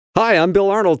Hi, I'm Bill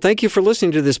Arnold. Thank you for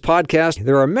listening to this podcast.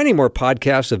 There are many more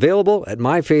podcasts available at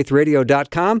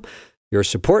myfaithradio.com. Your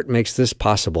support makes this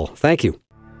possible. Thank you.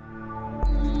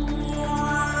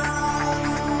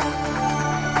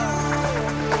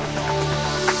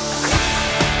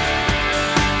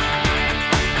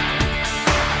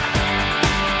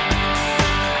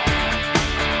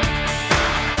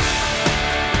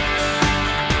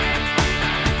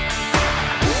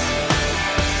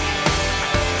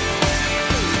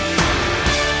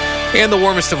 And the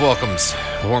warmest of welcomes,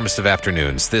 the warmest of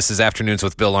afternoons. This is Afternoons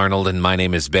with Bill Arnold, and my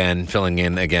name is Ben, filling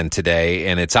in again today.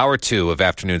 And it's hour 2 of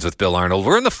Afternoons with Bill Arnold.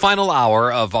 We're in the final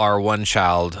hour of our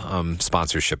one-child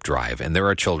sponsorship drive, and there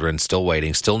are children still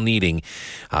waiting, still needing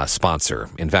a sponsor.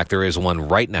 In fact, there is one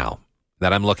right now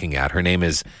that I'm looking at. Her name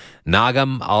is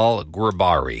Nydam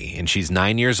al-Grabari, and she's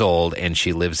 9 years old, and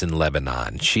she lives in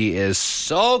Lebanon. She is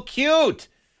so cute.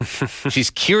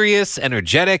 She's curious,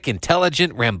 energetic,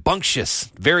 intelligent, rambunctious,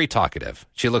 very talkative.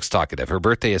 She looks talkative. Her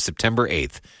birthday is September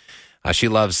 8th. She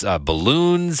loves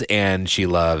balloons, and she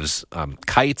loves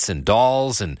kites and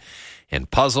dolls and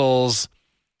puzzles.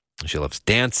 She loves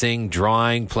dancing,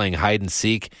 drawing, playing hide and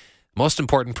seek. Most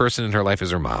important person in her life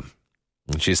is her mom,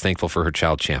 and she's thankful for her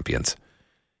child champions.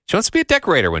 She wants to be a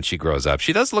decorator when she grows up.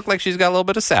 She does look like she's got a little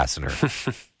bit of sass in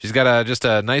her. She's got just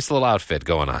a nice little outfit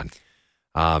going on.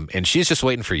 And she's just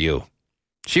waiting for you.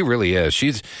 She really is.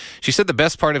 She said the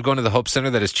best part of going to the Hope Center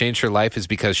that has changed her life is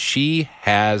because she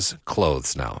has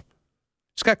clothes now.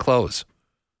 She's got clothes.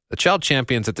 The child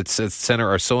champions at the center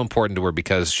are so important to her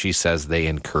because she says they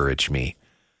encourage me.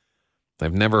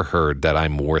 I've never heard that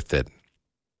I'm worth it,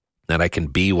 that I can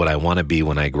be what I want to be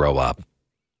when I grow up.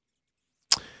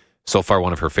 So far,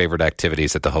 one of her favorite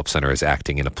activities at the Hope Center is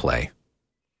acting in a play.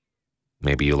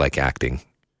 Maybe you like acting.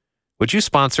 Would you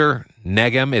sponsor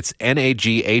Nydam? It's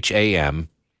Naghamal,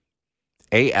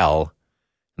 and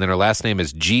then her last name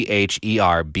is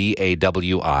Gherbawi.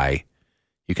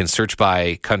 You can search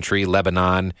by country,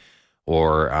 Lebanon,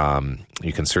 or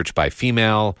you can search by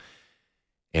female,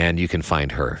 and you can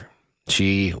find her.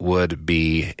 She would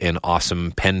be an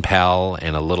awesome pen pal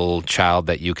and a little child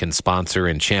that you can sponsor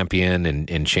and champion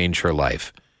and change her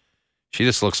life. She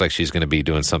just looks like she's going to be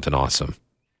doing something awesome.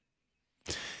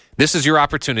 This is your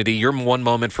opportunity, your one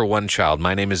moment for one child.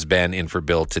 My name is Ben, in for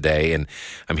Bill today, and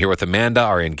I'm here with Amanda,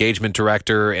 our engagement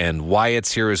director, and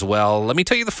Wyatt's here as well. Let me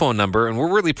tell you the phone number, and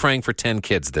we're really praying for 10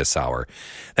 kids this hour.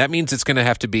 That means it's going to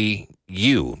have to be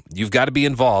you. You've got to be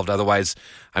involved, otherwise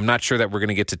I'm not sure that we're going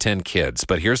to get to 10 kids.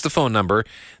 But here's the phone number.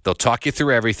 They'll talk you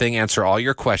through everything, answer all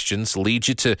your questions, lead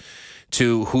you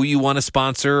to who you want to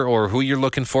sponsor or who you're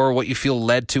looking for, what you feel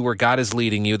led to, where God is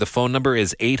leading you. The phone number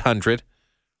is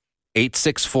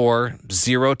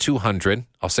 800-864-0200.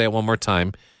 I'll say it one more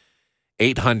time.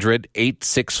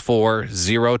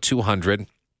 800-864-0200.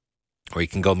 Or you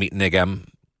can go meet Nydam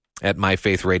at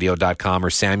myfaithradio.com, or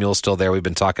Samuel's still there. We've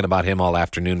been talking about him all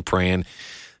afternoon, praying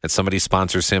that somebody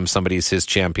sponsors him, somebody's his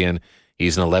champion.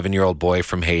 He's an 11-year-old boy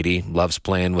from Haiti, loves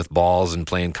playing with balls and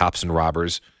playing cops and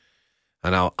robbers.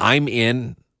 And now I'm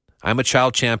a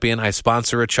child champion. I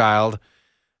sponsor a child.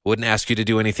 Wouldn't ask you to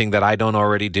do anything that I don't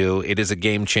already do. It is a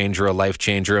game changer, a life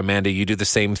changer. Amanda, you do the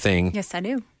same thing. Yes, I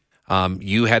do.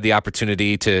 You had the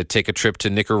opportunity to take a trip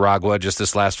to Nicaragua just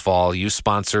this last fall. You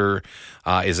sponsor,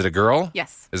 is it a girl?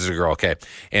 Yes. Is it a girl? Okay.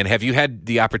 And have you had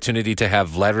the opportunity to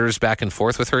have letters back and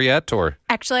forth with her yet? Or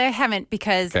Actually, I haven't,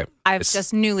 because I've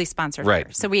just newly sponsored her.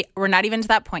 So we're not even to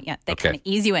that point yet. They kind of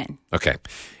ease you in. Okay.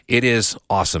 It is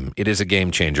awesome. It is a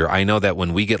game changer. I know that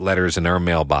when we get letters in our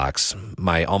mailbox,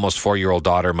 my almost 4-year-old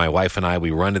daughter, my wife and I,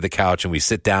 we run to the couch and we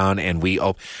sit down and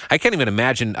I can't even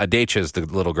imagine Adecha is the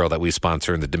little girl that we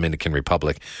sponsor in the Dominican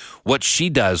Republic. What she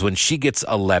does when she gets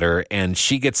a letter and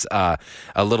she gets a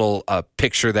little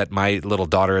picture that my little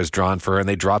daughter has drawn for her, and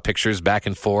they draw pictures back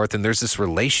and forth, and there's this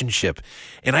relationship.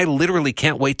 And I literally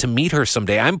can't wait to meet her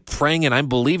someday. I'm praying and I'm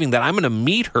believing that I'm going to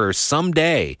meet her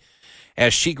someday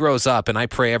as she grows up, and I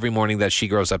pray every morning that she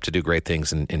grows up to do great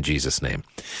things in Jesus' name.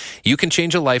 You can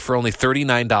change a life for only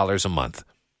 $39 a month.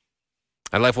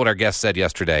 I love what our guest said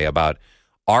yesterday about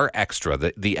our extra,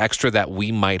 the extra that we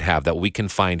might have, that we can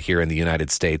find here in the United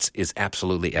States, is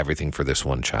absolutely everything for this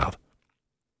one child.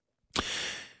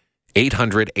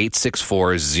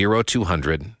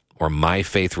 800-864-0200 or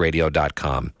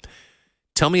myfaithradio.com.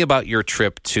 Tell me about your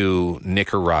trip to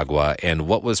Nicaragua and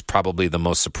what was probably the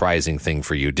most surprising thing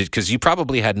for you, because you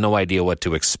probably had no idea what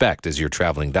to expect as you're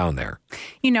traveling down there.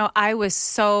 You know, I was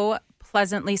so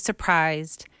pleasantly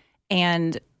surprised,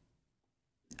 and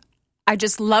I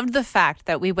just loved the fact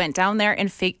that we went down there and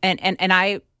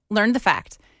I learned the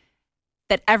fact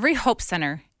that every Hope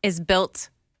Center is built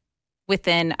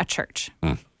within a church.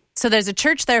 So there's a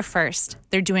church there first.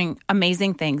 They're doing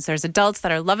amazing things. There's adults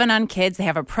that are loving on kids. They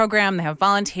have a program. They have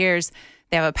volunteers.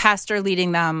 They have a pastor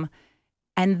leading them.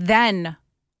 And then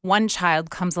one child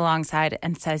comes alongside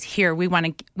and says, here, we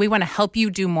want to help you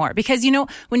do more. Because,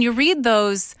 when you read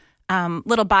those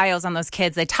little bios on those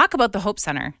kids, they talk about the Hope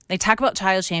Center. They talk about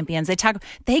Child Champions.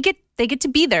 They get to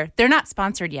be there. They're not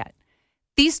sponsored yet.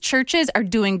 These churches are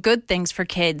doing good things for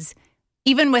kids,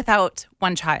 even without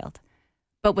one child.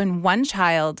 But when one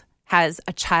child has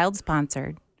a child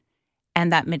sponsored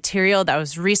and that material,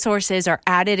 those resources are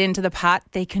added into the pot,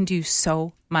 they can do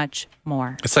so much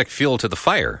more. It's like fuel to the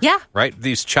fire. Yeah. Right?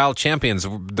 These child champions,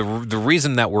 the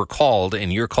reason that we're called,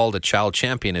 and you're called a child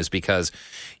champion, is because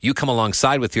you come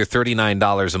alongside with your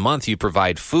 $39 a month. You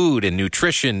provide food and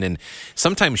nutrition and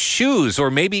sometimes shoes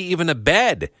or maybe even a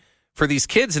bed for these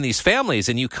kids and these families.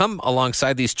 And you come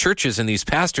alongside these churches and these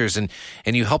pastors and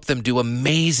you help them do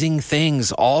amazing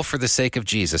things, all for the sake of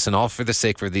Jesus and all for the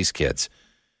sake of these kids.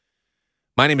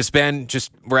 My name is Ben.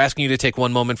 We're asking you to take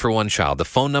one moment for one child. The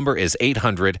phone number is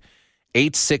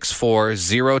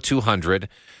 800-864-0200.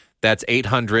 That's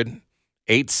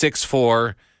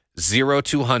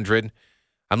 800-864-0200.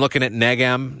 I'm looking at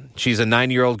Nydam. She's a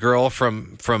 9-year-old girl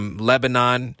from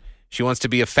Lebanon. She wants to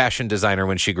be a fashion designer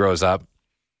when she grows up.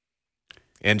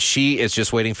 And she is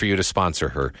just waiting for you to sponsor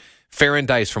her. Farron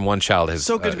Dice from One Child has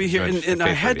so good to be here, and I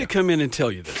had to come in and tell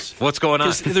you this. What's going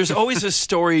on? There's always a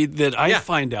story that I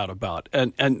find out about,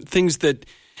 and things that,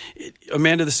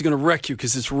 Amanda, this is going to wreck you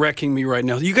because it's wrecking me right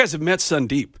now. You guys have met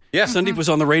Sundeep. Yeah. Sundeep was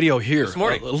on the radio here This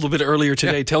morning. a little bit earlier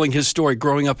today, telling his story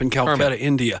growing up in Calcutta,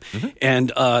 India.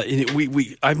 And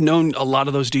I've known a lot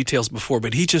of those details before,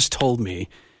 but he just told me,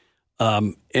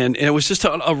 and it was just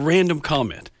a random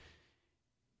comment.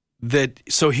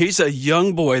 So he's a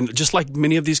young boy, and just like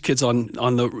many of these kids on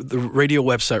the radio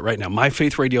website right now,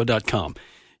 myfaithradio.com,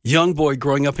 young boy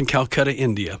growing up in Calcutta,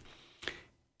 India.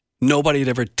 Nobody had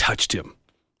ever touched him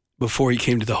before he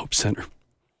came to the Hope Center.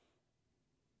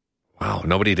 Wow,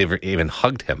 nobody had ever even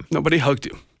hugged him. Nobody hugged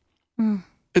him.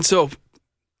 And so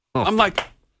I'm like,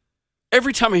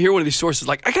 every time I hear one of these stories,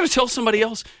 like, I got to tell somebody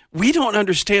else. We don't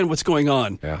understand what's going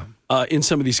on in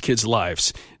some of these kids'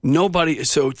 lives.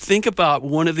 So think about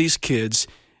one of these kids.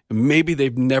 Maybe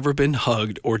they've never been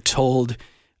hugged or told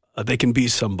they can be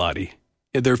somebody.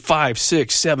 They're 5,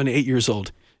 6, 7, 8 years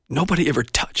old. Nobody ever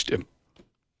touched him.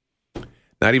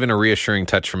 Not even a reassuring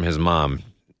touch from his mom.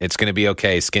 It's going to be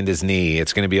okay. Skinned his knee.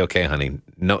 It's going to be okay, honey.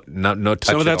 No touch.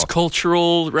 Some of that's at all.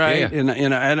 cultural, right? Yeah.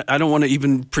 And I don't want to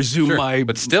even presume my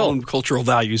but still. own cultural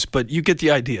values, but you get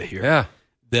the idea here. Yeah.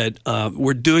 That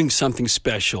we're doing something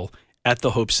special at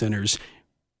the Hope Centers.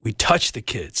 We touch the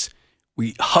kids.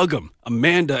 We hug them.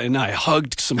 Amanda and I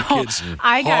hugged some kids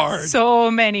I got hard. so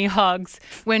many hugs.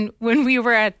 When we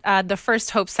were at the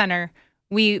first Hope Center,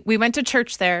 we went to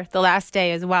church there the last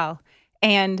day as well.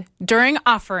 And during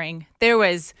offering, there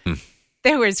was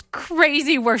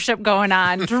crazy worship going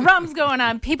on, drums going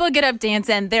on, people get up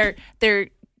dancing. They're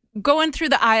going through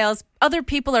the aisles. Other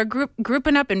people are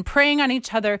grouping up and praying on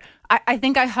each other. I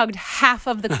think I hugged half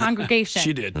of the congregation.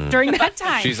 She did. During that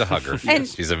time. She's a hugger.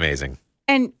 She's amazing.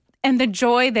 And the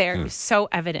joy there is so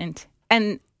evident.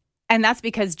 And that's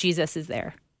because Jesus is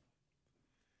there.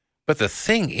 But the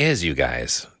thing is, you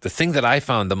guys, the thing that I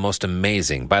found the most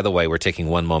amazing, by the way, we're taking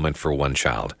one moment for one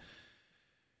child.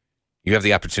 You have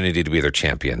the opportunity to be their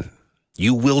champion.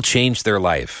 You will change their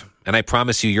life. And I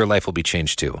promise you, your life will be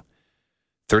changed too.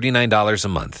 $39 a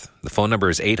month. The phone number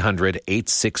is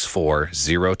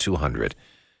 800-864-0200.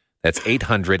 That's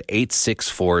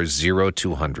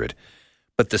 800-864-0200.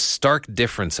 But the stark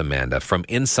difference, Amanda, from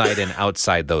inside and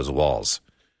outside those walls,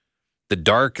 the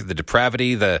dark, the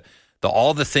depravity,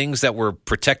 all the things that we're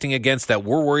protecting against, that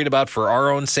we're worried about for our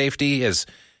own safety as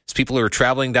people who are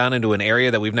traveling down into an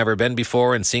area that we've never been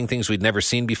before and seeing things we'd never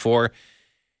seen before.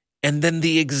 And then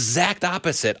the exact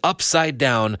opposite, upside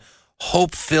down,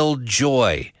 hope-filled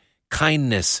joy,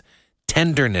 kindness,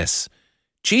 tenderness.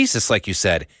 Jesus, like you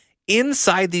said,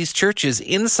 inside these churches,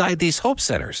 inside these Hope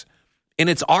Centers. And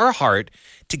it's our heart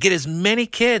to get as many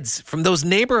kids from those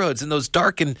neighborhoods and those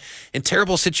dark and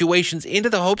terrible situations into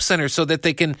the Hope Center so that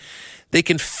they can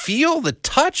feel the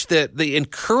touch, the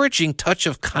encouraging touch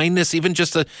of kindness, even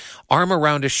just an arm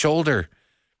around a shoulder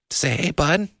to say, hey,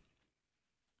 bud,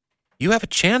 you have a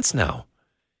chance now.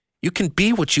 You can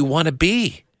be what you want to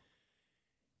be.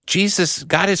 Jesus,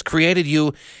 God has created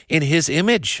you in his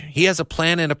image. He has a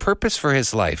plan and a purpose for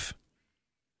his life.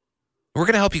 We're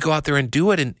going to help you go out there and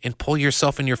do it and pull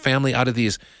yourself and your family out of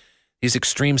these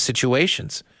extreme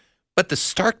situations. But the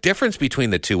stark difference between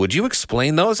the two, would you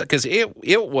explain those? Because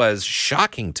it was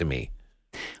shocking to me.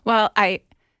 Well, I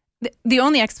The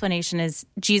only explanation is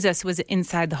Jesus was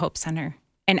inside the Hope Center.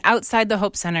 And outside the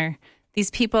Hope Center,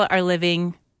 these people are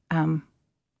living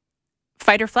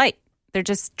fight or flight. They're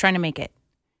just trying to make it.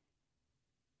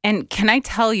 And can I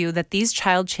tell you that these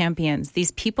child champions,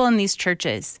 these people in these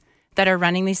churches that are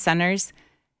running these centers,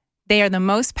 they are the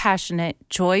most passionate,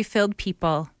 joy-filled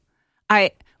people.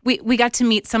 We got to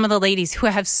meet some of the ladies who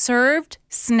have served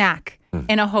snack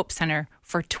in a Hope Center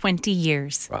for 20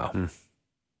 years. Wow.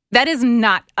 That is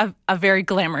not a very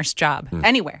glamorous job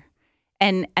anywhere.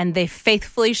 And they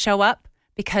faithfully show up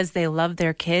because they love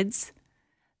their kids.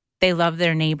 They love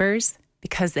their neighbors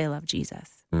because they love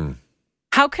Jesus.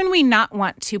 How can we not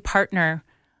want to partner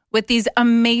with these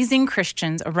amazing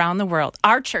Christians around the world,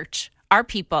 our church, our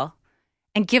people,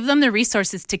 and give them the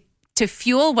resources to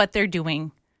fuel what they're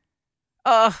doing?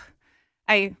 Oh,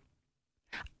 I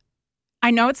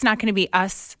know it's not going to be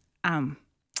us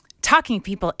talking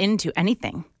people into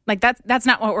anything. Like that's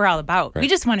not what we're all about. Right. We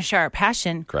just want to share our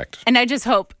passion. Correct. And I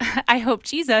hope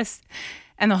Jesus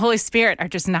and the Holy Spirit are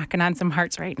just knocking on some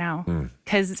hearts right now,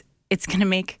 because it's going to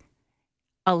make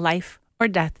a life or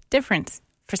death difference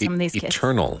for some of these kids.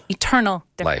 Eternal difference.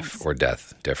 life or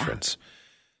death difference. Yeah.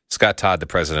 Scott Todd, the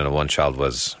president of One Child,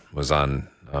 was on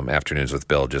Afternoons with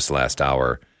Bill just last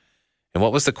hour. And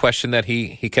what was the question that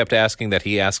he kept asking, that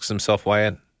he asks himself,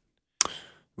 Wyatt?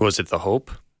 Was it the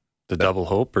hope, the double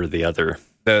hope, or the other?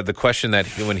 The question that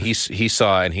when he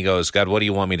saw and he goes, God, what do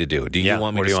you want me to do? Do you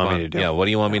want me to do? Yeah, what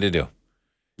do you want me to do?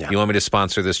 Yeah. You want me to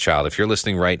sponsor this child? If you're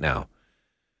listening right now,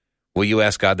 will you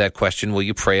ask God that question? Will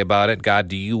you pray about it? God,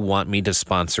 do you want me to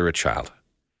sponsor a child?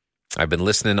 I've been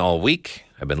listening all week.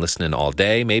 I've been listening all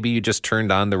day. Maybe you just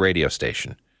turned on the radio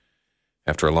station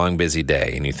after a long, busy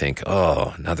day, and you think,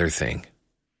 oh, another thing.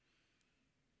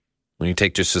 When you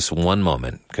take just this one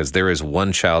moment, because there is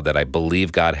one child that I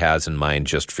believe God has in mind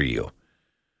just for you.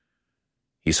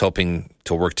 He's hoping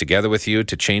to work together with you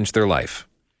to change their life.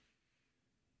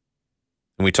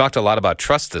 And we talked a lot about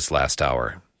trust this last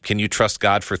hour. Can you trust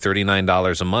God for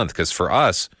 $39 a month? Because for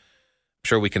us, I'm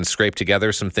sure we can scrape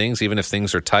together some things, even if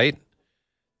things are tight.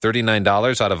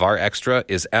 $39 out of our extra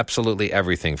is absolutely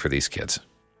everything for these kids.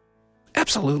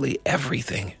 Absolutely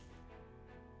everything.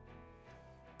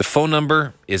 The phone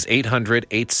number is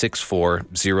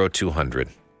 800-864-0200.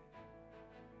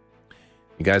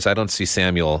 You guys, I don't see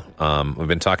Samuel. We've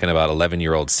been talking about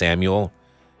 11-year-old Samuel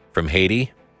from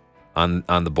Haiti on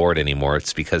the board anymore.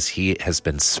 It's because he has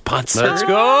been sponsored. Let's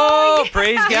go!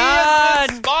 Praise God!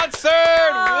 Sponsored!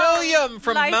 William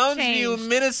from Life Mounds change. View,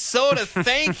 Minnesota.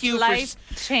 Thank you Life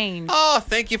change. Oh,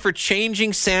 thank you for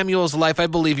changing Samuel's life. I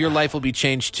believe your life will be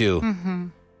changed too.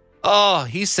 Oh,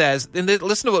 he says, and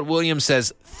listen to what William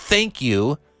says. Thank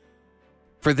you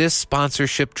for this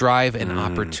sponsorship drive and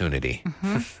opportunity.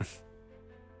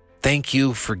 Thank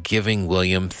you for giving,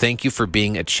 William. Thank you for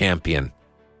being a champion.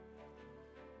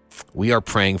 We are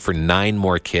praying for 9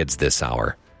 more kids this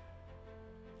hour.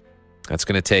 That's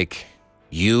going to take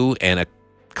you and a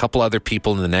couple other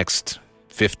people in the next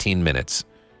 15 minutes.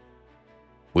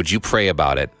 Would you pray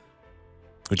about it?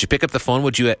 Would you pick up the phone?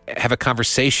 Would you have a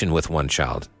conversation with One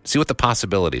Child? See what the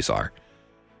possibilities are.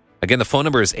 Again, the phone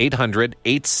number is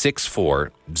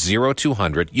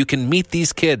 800-864-0200. You can meet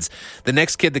these kids. The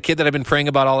next kid, the kid that I've been praying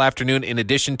about all afternoon, in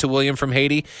addition to William from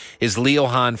Haiti, is Leo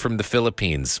Han from the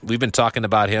Philippines. We've been talking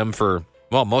about him for,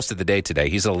 most of the day today.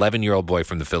 He's an 11-year-old boy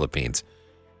from the Philippines.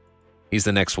 He's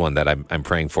the next one that I'm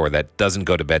praying for that doesn't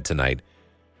go to bed tonight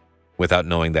without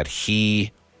knowing that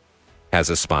he has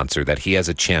a sponsor, that he has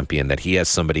a champion, that he has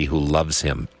somebody who loves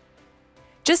him.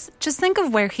 Just think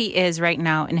of where he is right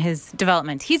now in his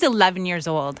development. He's 11 years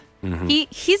old.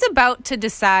 He's about to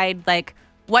decide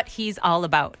what he's all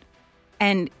about.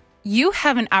 And you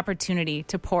have an opportunity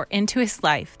to pour into his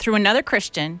life through another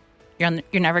Christian you're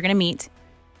never going to meet,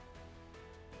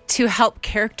 to help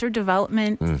character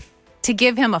development, to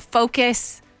give him a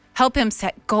focus, help him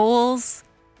set goals,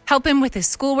 help him with his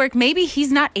schoolwork. Maybe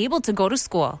he's not able to go to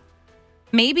school.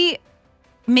 Maybe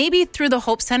through the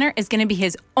Hope Center is going to be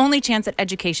his only chance at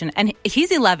education. And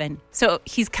he's 11. So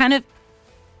he's kind of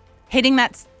hitting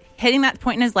that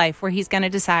point in his life where he's going to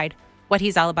decide what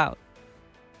he's all about.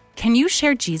 Can you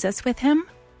share Jesus with him?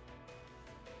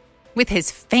 With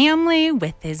his family,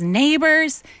 with his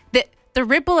neighbors? The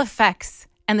ripple effects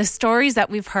and the stories that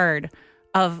we've heard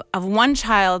of One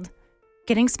Child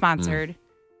getting sponsored,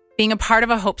 being a part of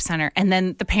a Hope Center, and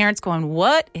then the parents going,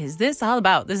 what is this all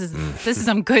about? This is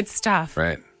some good stuff.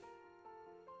 Right.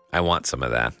 I want some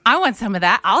of that. I want some of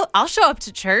that. I'll show up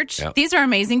to church. Yep. These are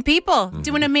amazing people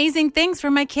doing amazing things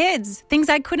for my kids, things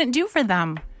I couldn't do for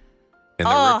them. And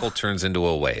the ripple turns into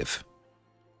a wave.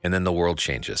 And then the world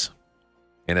changes.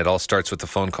 And it all starts with the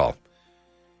phone call.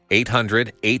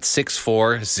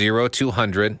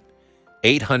 800-864-0200,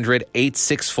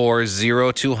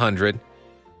 800-864-0200,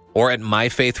 or at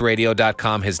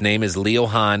myfaithradio.com. His name is Leo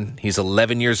Han. He's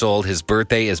 11 years old. His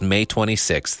birthday is May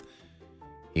 26th.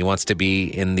 He wants to be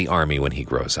in the Army when he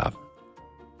grows up.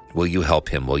 Will you help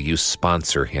him? Will you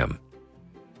sponsor him?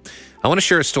 I want to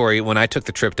share a story. When I took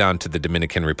the trip down to the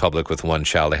Dominican Republic with one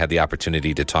child, I had the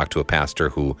opportunity to talk to a pastor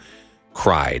who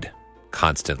cried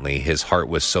constantly. His heart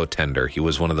was so tender. He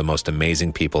was one of the most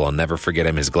amazing people. I'll never forget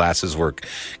him. His glasses were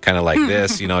kind of like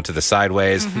this, to the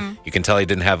sideways. You can tell he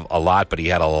didn't have a lot, but he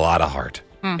had a lot of heart.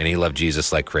 And he loved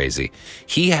Jesus like crazy.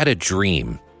 He had a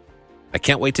dream. I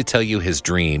can't wait to tell you his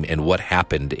dream and what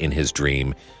happened in his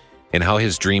dream and how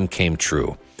his dream came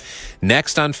true.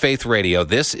 Next on Faith Radio,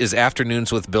 this is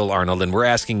Afternoons with Bill Arnold, and we're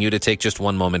asking you to take just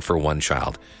one moment for one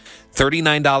child.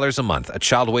 $39 a month, a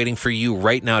child waiting for you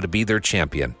right now to be their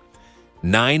champion.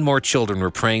 9 more children we're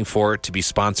praying for to be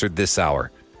sponsored this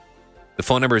hour. The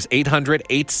phone number is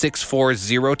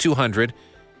 800-864-0200,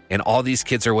 and all these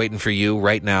kids are waiting for you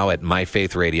right now at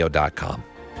myfaithradio.com.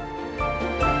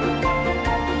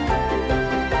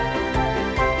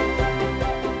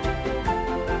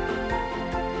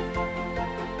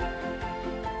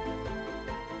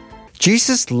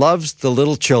 Jesus loves the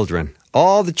little children,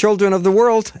 all the children of the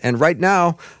world, and right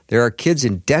now there are kids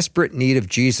in desperate need of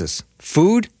Jesus.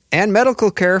 Food and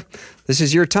medical care. This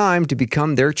is your time to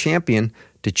become their champion,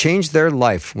 to change their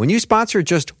life. When you sponsor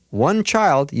just one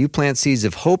child, you plant seeds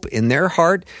of hope in their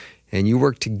heart, and you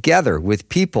work together with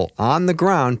people on the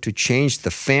ground to change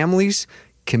the families,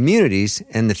 communities,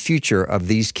 and the future of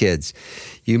these kids.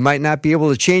 You might not be able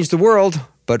to change the world,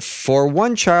 but for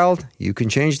one child, you can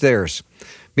change theirs.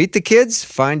 Meet the kids.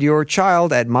 Find your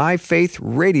child at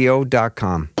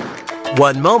myfaithradio.com.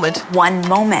 One moment. One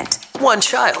moment. One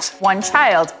child. One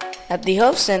child. At the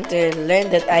Hope Center, learn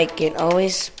that I can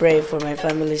always pray for my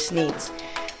family's needs.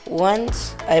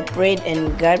 Once I prayed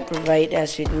and God provided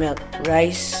us with milk,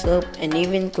 rice, soap, and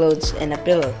even clothes and a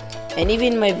pillow, and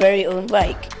even my very own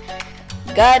bike.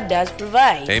 God does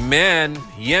provide. Amen.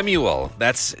 Yemuel,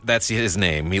 that's his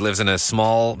name. He lives in a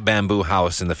small bamboo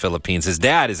house in the Philippines. His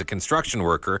dad is a construction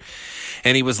worker,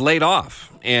 and he was laid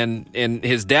off. And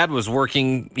his dad was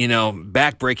working,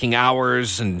 back-breaking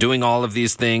hours and doing all of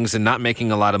these things and not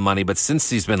making a lot of money. But since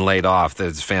he's been laid off,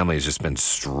 his family has just been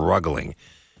struggling.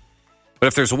 But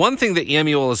if there's one thing that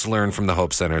Yemuel has learned from the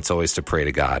Hope Center, it's always to pray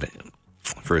to God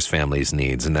for his family's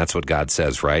needs. And that's what God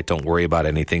says, right? Don't worry about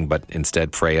anything, but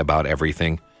instead pray about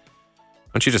everything.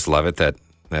 Don't you just love it that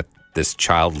this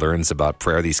child learns about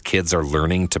prayer? These kids are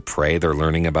learning to pray. They're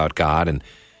learning about God. And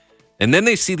then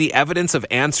they see the evidence of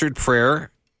answered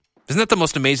prayer. Isn't that the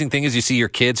most amazing thing is you see your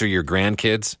kids or your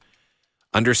grandkids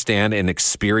understand and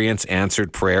experience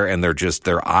answered prayer, and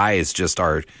their eyes just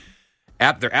are,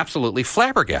 they're absolutely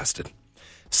flabbergasted.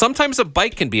 Sometimes a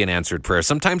bike can be an answered prayer.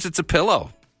 Sometimes it's a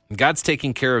pillow. God's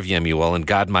taking care of Yemuel, and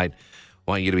God might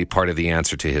want you to be part of the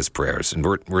answer to his prayers. And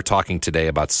we're talking today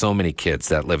about so many kids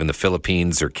that live in the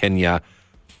Philippines or Kenya,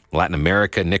 Latin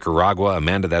America, Nicaragua.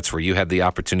 Amanda, that's where you had the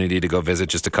opportunity to go visit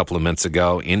just a couple of months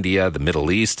ago. India, the Middle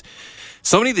East.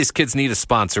 So many of these kids need a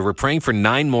sponsor. We're praying for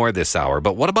 9 more this hour.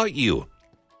 But what about you?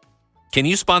 Can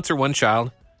you sponsor one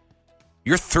child?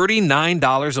 Your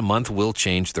 $39 a month will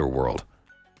change their world.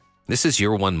 This is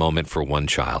your one moment for one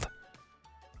child.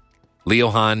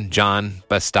 Leohan John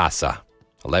Bastasa,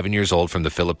 11 years old from the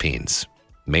Philippines.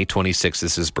 May 26th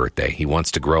is his birthday. He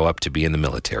wants to grow up to be in the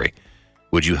military.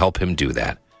 Would you help him do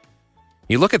that?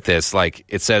 You look at this, like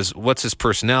it says, what's his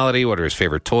personality? What are his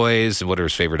favorite toys? And what are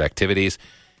his favorite activities?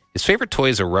 His favorite toy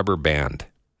is a rubber band.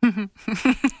 I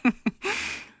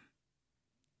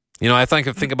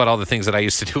think about all the things that I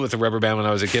used to do with the rubber band when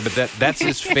I was a kid, but that's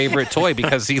his favorite toy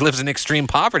because he lives in extreme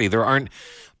poverty. There aren't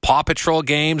Paw Patrol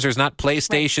games. There's not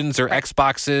PlayStations or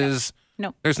Xboxes.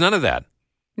 No. There's none of that.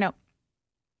 No.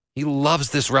 He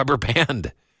loves this rubber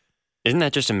band. Isn't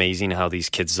that just amazing how these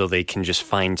kids, though, they can just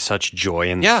find such joy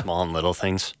in the small and little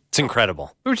things? It's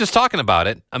incredible. We were just talking about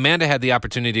it. Amanda had the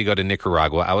opportunity to go to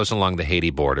Nicaragua. I was along the Haiti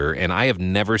border, and I have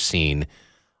never seen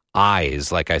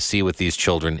eyes like I see with these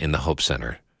children in the Hope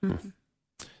Center. Mm-hmm.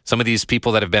 Some of these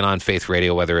people that have been on Faith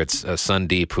Radio, whether it's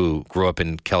Sundeep, who grew up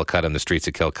in Calcutta, in the streets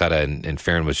of Calcutta, and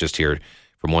Farron was just here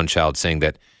from one child saying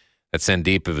that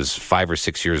Sandeep was 5 or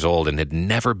 6 years old and had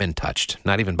never been touched,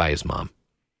 not even by his mom.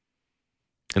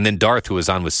 And then Darth, who was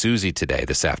on with Susie today,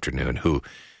 this afternoon, who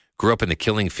grew up in the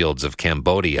killing fields of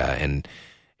Cambodia and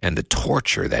the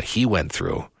torture that he went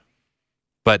through.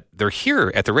 But they're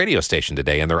here at the radio station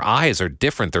today, and their eyes are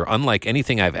different. They're unlike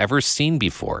anything I've ever seen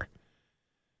before.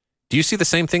 Do you see the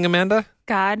same thing, Amanda?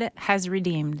 God has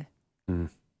redeemed. And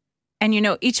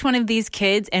each one of these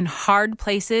kids in hard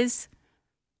places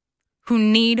who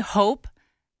need hope,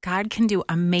 God can do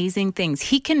amazing things.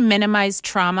 He can minimize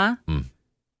trauma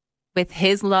with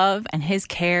his love and his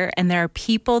care. And there are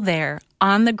people there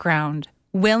on the ground,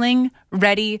 willing,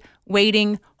 ready,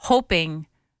 waiting, hoping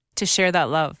to share that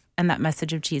love and that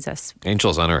message of Jesus.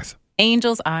 Angels on earth.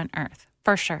 Angels on earth,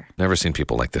 for sure. Never seen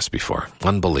people like this before.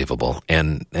 Unbelievable.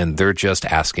 And they're just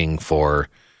asking for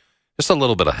just a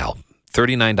little bit of help.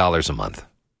 $39 a month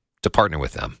to partner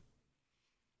with them.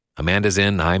 Amanda's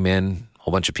in, I'm in, a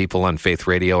whole bunch of people on Faith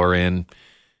Radio are in,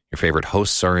 your favorite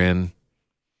hosts are in.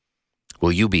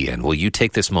 Will you be in? Will you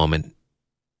take this moment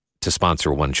to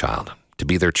sponsor one child, to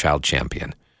be their child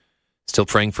champion? Still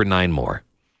praying for 9 more.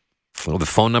 Well, the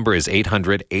phone number is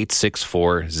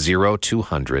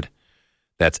 800-864-0200.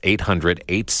 That's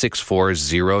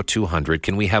 800-864-0200.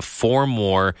 Can we have 4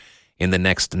 more in the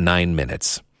next 9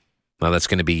 minutes? Now, that's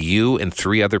going to be you and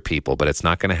 3 other people, but it's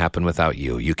not going to happen without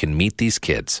you. You can meet these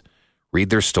kids, read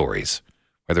their stories,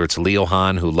 whether it's Leo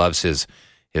Han, who loves his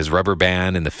rubber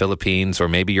band in the Philippines, or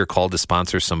maybe you're called to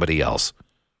sponsor somebody else.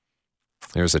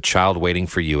 There's a child waiting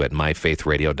for you at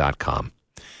myfaithradio.com.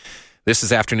 This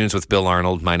is Afternoons with Bill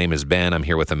Arnold. My name is Ben. I'm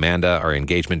here with Amanda, our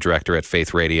engagement director at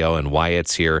Faith Radio, and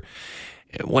Wyatt's here.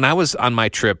 When I was on my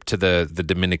trip to the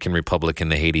Dominican Republic and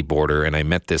the Haiti border, and I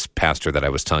met this pastor that I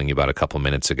was telling you about a couple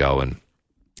minutes ago, and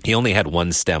he only had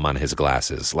one stem on his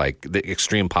glasses, like the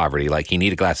extreme poverty. Like he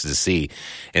needed glasses to see,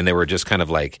 and they were just kind of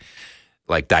like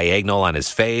diagonal on his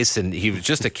face, and he was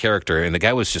just a character, and the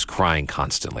guy was just crying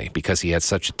constantly because he had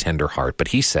such a tender heart. But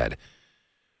he said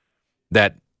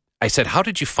that, I said, how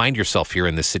did you find yourself here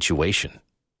in this situation?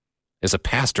 As a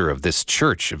pastor of this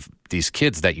church, of these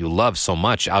kids that you love so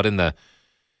much, it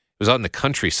was out in the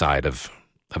countryside of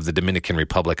the Dominican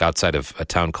Republic, outside of a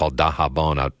town called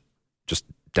Dajabon, out just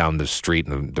down the street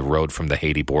and the road from the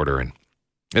Haiti border. And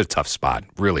it was a tough spot,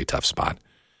 really tough spot.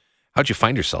 How'd you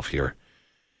find yourself here?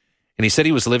 And he said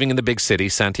he was living in the big city,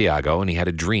 Santiago, and he had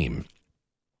a dream.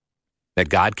 That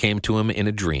God came to him in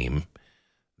a dream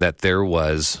that there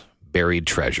was buried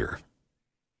treasure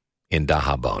in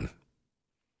Dajabon.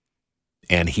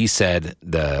 And he said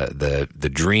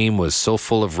the dream was so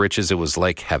full of riches, it was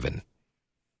like heaven.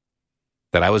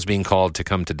 That I was being called to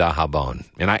come to Dajabon.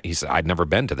 And he said, I'd never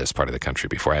been to this part of the country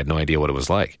before. I had no idea what it was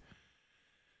like.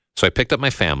 So I picked up my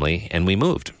family and we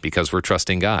moved because we're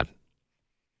trusting God.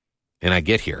 And I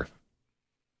get here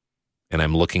and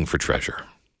I'm looking for treasure.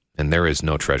 And there is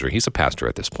no treasure. He's a pastor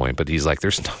at this point, but he's like,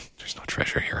 there's no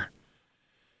treasure here.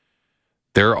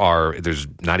 There's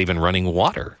not even running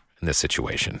water in this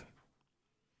situation.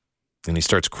 And he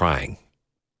starts crying.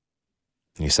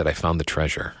 And he said, I found the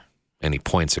treasure. And he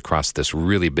points across this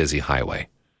really busy highway.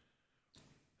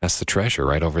 That's the treasure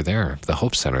right over there. The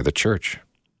Hope Center, the church,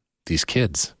 these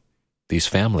kids, these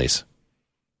families.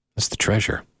 That's the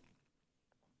treasure.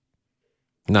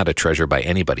 Not a treasure by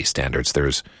anybody's standards.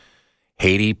 There's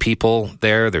Haiti people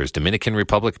there. There's Dominican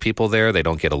Republic people there. They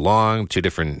don't get along. 2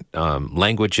 different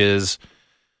languages.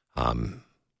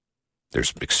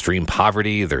 There's extreme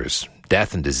poverty. There's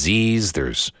death and disease.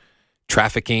 There's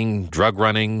trafficking, drug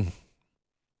running,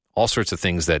 all sorts of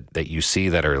things that you see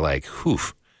that are like, whew.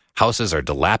 Houses are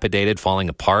dilapidated, falling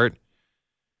apart.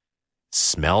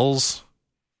 Smells.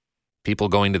 People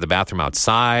going to the bathroom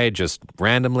outside just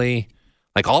randomly.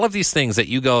 Like all of these things that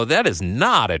you go, that is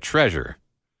not a treasure.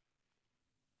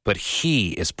 But he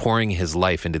is pouring his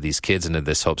life into these kids, into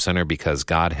this Hope Center, because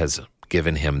God has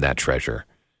given him that treasure.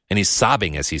 And he's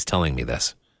sobbing as he's telling me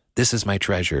this. This is my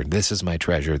treasure. This is my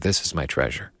treasure. This is my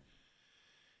treasure.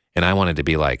 And I wanted to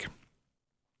be like,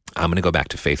 I'm going to go back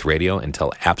to Faith Radio and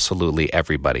tell absolutely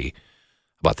everybody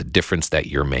about the difference that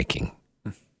you're making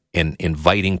in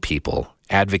inviting people,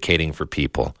 advocating for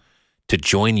people to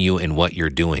join you in what you're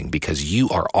doing, because you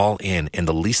are all in. And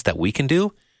the least that we can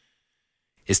do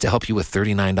is to help you with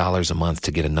 $39 a month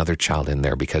to get another child in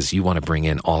there, because you want to bring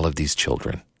in all of these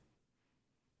children.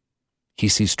 He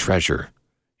sees treasure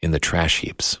in the trash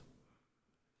heaps.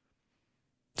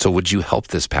 So would you help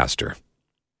this pastor?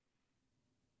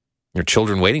 Your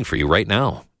children waiting for you right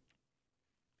now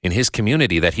in his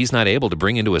community that he's not able to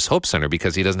bring into his Hope Center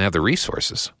because he doesn't have the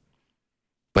resources.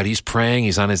 But he's praying,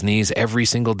 he's on his knees every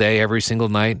single day, every single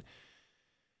night,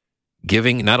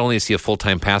 giving. Not only is he a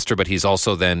full-time pastor, but he's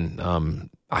also then,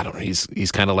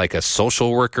 he's kind of like a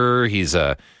social worker. He's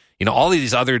all of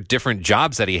these other different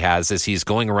jobs that he has as he's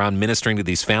going around ministering to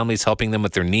these families, helping them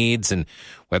with their needs, and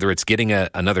whether it's getting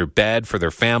another bed for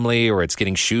their family, or it's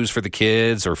getting shoes for the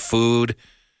kids, or food.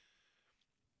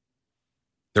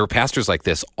 There were pastors like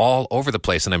this all over the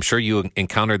place, and I'm sure you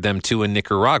encountered them too in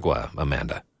Nicaragua,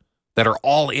 Amanda, that are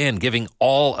all in, giving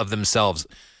all of themselves,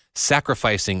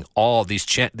 sacrificing all these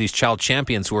child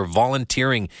champions who are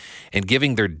volunteering and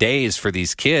giving their days for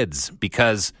these kids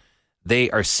because they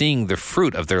are seeing the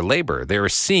fruit of their labor. They are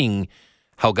seeing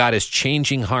how God is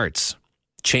changing hearts,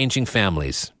 changing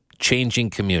families, changing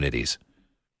communities.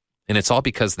 And it's all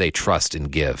because they trust and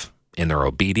give, and they're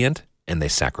obedient, and they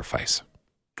sacrifice.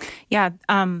 Yeah.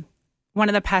 One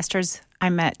of the pastors I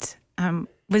met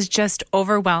was just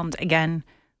overwhelmed again,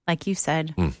 like you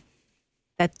said,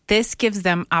 that this gives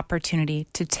them opportunity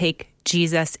to take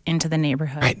Jesus into the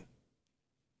neighborhood. Right.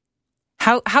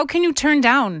 How can you turn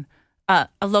down a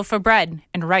loaf of bread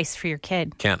and rice for your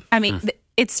kid? Can't. I mean,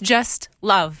 it's just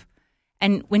love.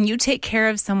 And when you take care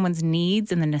of someone's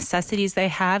needs and the necessities they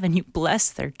have and you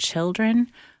bless their children,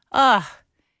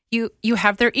 you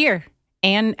have their ear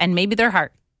and maybe their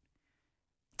heart.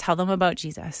 Tell them about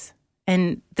Jesus.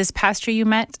 And this pastor you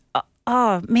met,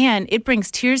 oh man, it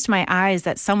brings tears to my eyes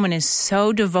that someone is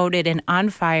so devoted and on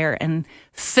fire and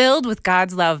filled with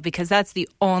God's love, because that's the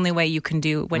only way you can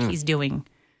do what he's doing.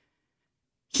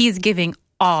 He's giving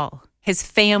all. His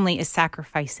family is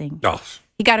sacrificing. Oh.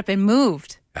 He got up and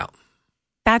moved. Yeah.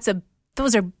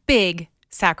 Those are big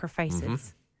sacrifices. Mm-hmm.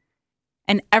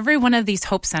 And every one of these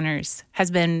Hope Centers has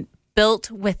been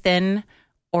built within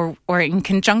or in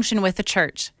conjunction with a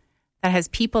church that has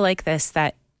people like this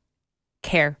that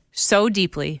care so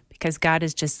deeply because God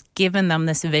has just given them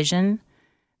this vision,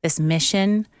 this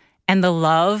mission, and the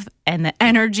love and the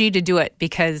energy to do it,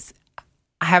 because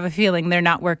I have a feeling they're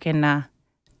not working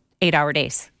 8-hour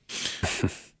days.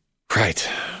 Right.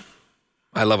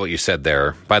 I love what you said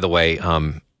there. By the way,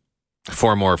 4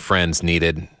 more friends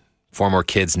needed, 4 more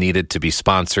kids needed to be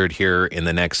sponsored here in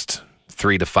the next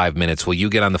 3 to 5 minutes. Will you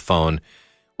get on the phone?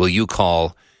 Will you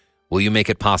call? Will you make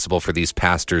it possible for these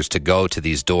pastors to go to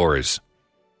these doors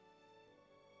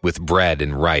with bread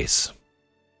and rice,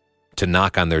 to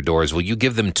knock on their doors? Will you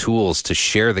give them tools to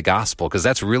share the gospel? Because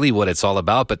that's really what it's all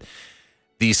about. But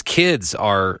these kids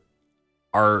are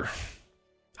I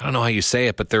don't know how you say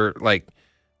it, but they're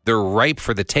ripe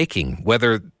for the taking,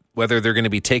 whether they're going to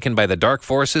be taken by the dark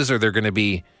forces or they're going to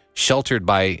be sheltered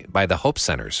by the Hope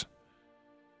Centers.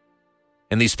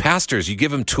 And these pastors, you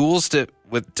give them tools to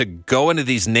go into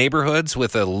these neighborhoods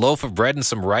with a loaf of bread and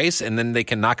some rice, and then they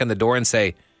can knock on the door and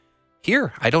say,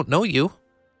 "Here, I don't know you,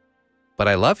 but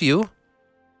I love you,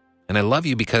 and I love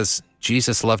you because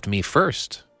Jesus loved me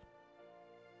first.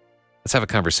 Let's have a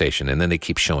conversation." And then they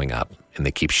keep showing up, and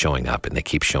they keep showing up, and they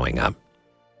keep showing up.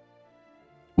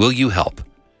 Will you help?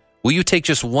 Will you take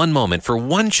just one moment for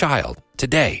one child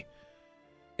today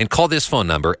and call this phone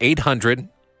number,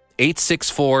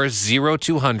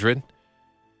 800-864-0200.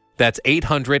 That's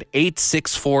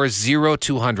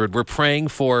 800-864-0200. We're praying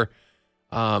for,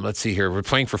 let's see here. We're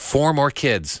praying for 4 more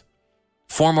kids.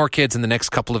 4 more kids in the next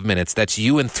couple of minutes. That's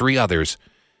you and 3 others.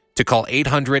 To call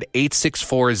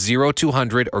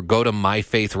 800-864-0200 or go to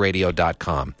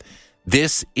myfaithradio.com.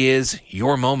 This is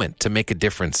your moment to make a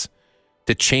difference,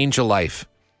 to change a life,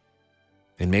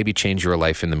 and maybe change your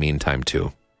life in the meantime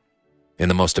too, in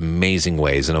the most amazing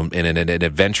ways, in an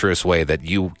adventurous way that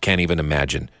you can't even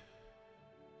imagine.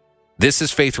 This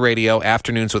is Faith Radio,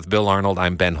 Afternoons with Bill Arnold.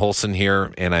 I'm Ben Holson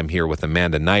here, and I'm here with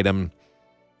Amanda Nydam.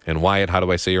 And Wyatt, how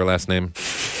do I say your last name?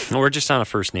 No, we're just on a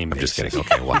first name basis. Just kidding.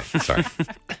 Okay, Wyatt. Sorry.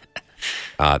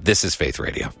 This is Faith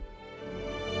Radio.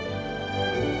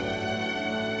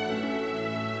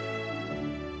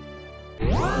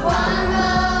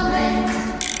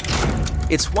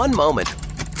 It's one moment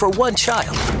for one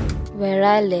child. Where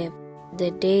I live, the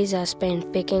days are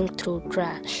spent picking through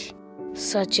trash,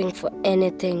 searching for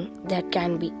anything that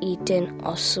can be eaten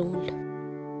or sold.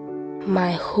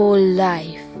 My whole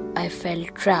life, I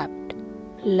felt trapped,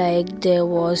 like there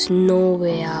was no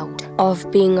way out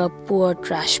of being a poor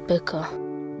trash picker.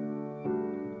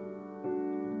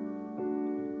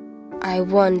 I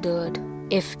wondered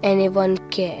if anyone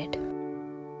cared.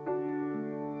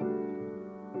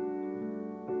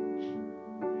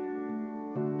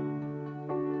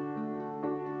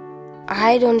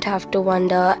 I don't have to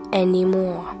wonder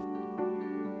anymore.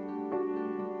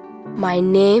 My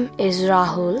name is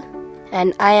Rahul,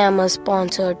 and I am a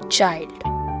sponsored child.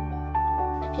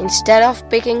 Instead of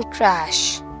picking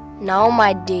trash, now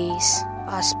my days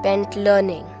are spent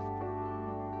learning.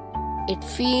 It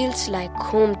feels like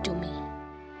home to me.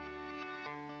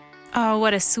 Oh,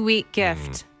 what a sweet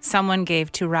gift someone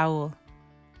gave to Raul.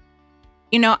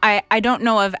 You know, I don't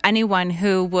know of anyone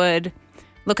who would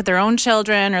look at their own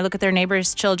children or look at their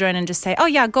neighbor's children and just say, "Oh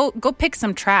yeah, go pick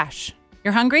some trash.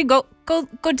 You're hungry? Go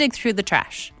dig through the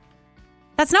trash."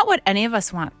 That's not what any of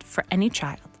us want for any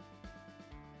child.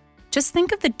 Just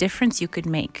think of the difference you could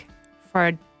make for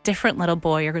a different little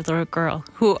boy or little girl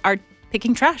who are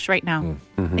picking trash right now.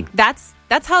 Mm-hmm. Like that's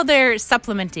how they're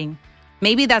supplementing.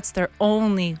 Maybe that's their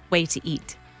only way to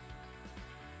eat.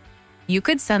 You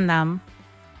could send them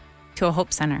to a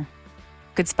Hope Center.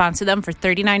 You could sponsor them for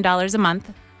 $39 a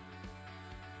month.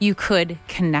 You could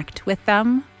connect with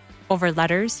them over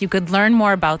letters. You could learn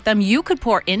more about them. You could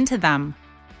pour into them.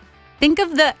 Think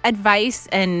of the advice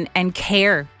and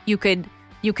care you could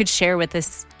share with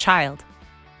this child.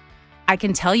 I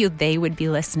can tell you they would be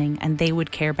listening and they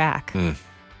would care back.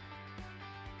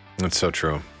 That's so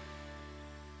true.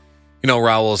 You know,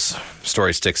 Raul's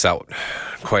story sticks out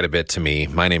quite a bit to me.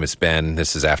 My name is Ben.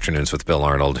 This is Afternoons with Bill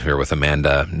Arnold, here with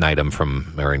Amanda Nydam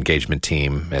from our engagement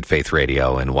team at Faith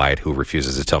Radio, and Wyatt, who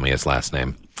refuses to tell me his last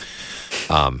name,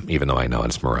 even though I know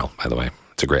it's Morel, by the way.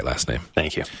 It's a great last name.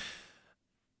 Thank you.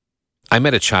 I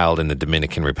met a child in the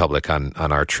Dominican Republic on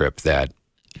our trip that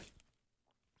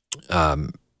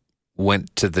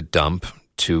went to the dump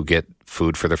to get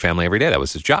food for their family every day. That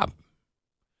was his job.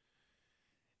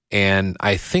 And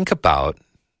I think about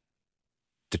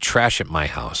the trash at my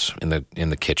house in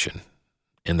the kitchen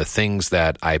and the things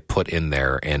that I put in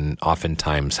there, and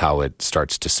oftentimes how it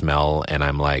starts to smell, and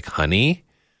I'm like, honey,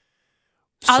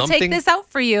 I'll take this out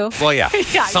for you. Well, yeah.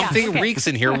 Something okay. reeks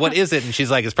in here. What is it? And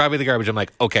she's like, it's probably the garbage. I'm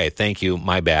like, okay, thank you.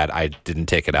 My bad. I didn't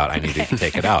take it out. I needed to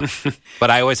take it out. But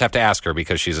I always have to ask her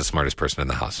because she's the smartest person in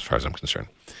the house as far as I'm concerned.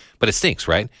 But it stinks,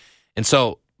 right? And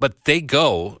so, but they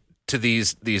go to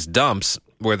these dumps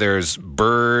where there's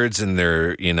birds and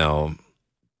there,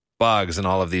 bugs and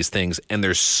all of these things, and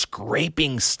they're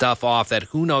scraping stuff off that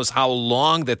who knows how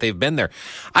long that they've been there.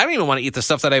 I don't even want to eat the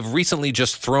stuff that I've recently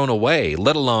just thrown away,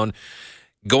 let alone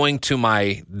going to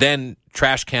my then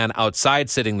trash can outside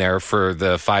sitting there for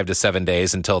the 5 to 7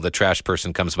 days until the trash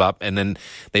person comes up, and then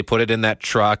they put it in that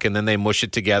truck, and then they mush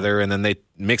it together, and then they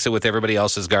mix it with everybody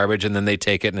else's garbage, and then they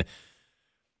take it. And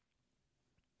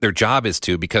their job is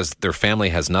to, because their family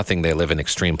has nothing, they live in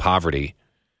extreme poverty,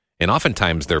 and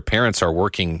oftentimes their parents are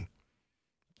working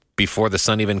before the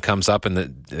sun even comes up, and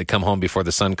they come home before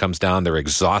the sun comes down. They're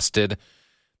exhausted.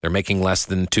 They're making less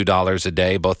than $2 a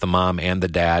day, both the mom and the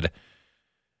dad.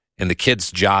 And the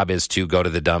kid's job is to go to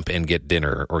the dump and get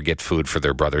dinner or get food for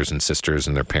their brothers and sisters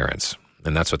and their parents.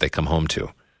 And that's what they come home to.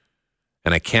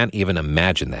 And I can't even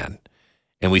imagine that.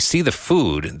 And we see the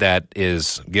food that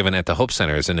is given at the Hope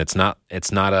Centers, and it's not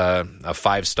a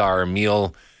 5-star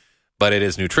meal, but it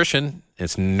is nutrition,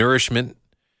 it's nourishment.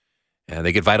 And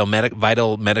they get vital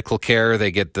medical care.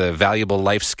 They get the valuable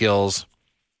life skills.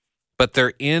 But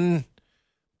they're in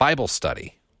Bible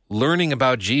study, learning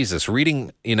about Jesus,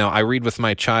 reading, I read with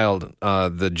my child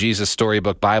the Jesus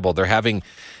Storybook Bible. They're having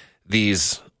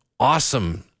these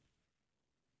awesome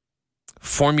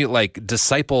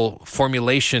disciple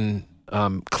formulation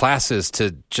classes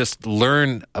to just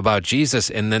learn about Jesus,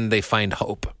 and then they find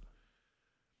hope.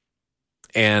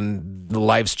 And the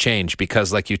lives change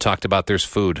because, like you talked about, there's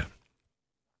food.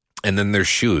 And then there's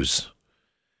shoes.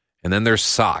 And then there's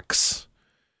socks.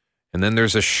 And then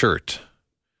there's a shirt.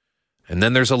 And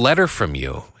then there's a letter from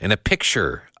you and a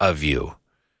picture of you.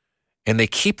 And they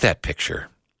keep that picture.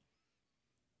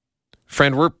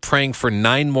 Friend, we're praying for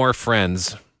 9 more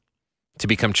friends to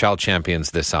become child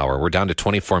champions this hour. We're down to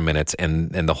 24 minutes,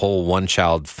 and the whole One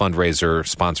Child fundraiser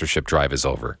sponsorship drive is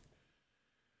over.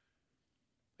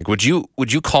 Would you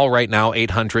call right now,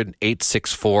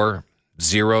 800-864-0200?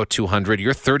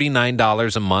 Your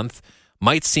 $39 a month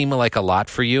might seem like a lot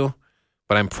for you,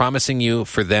 but I'm promising you,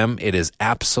 for them, it is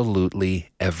absolutely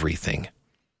everything.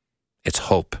 It's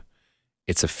hope.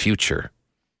 It's a future.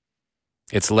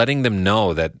 It's letting them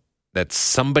know that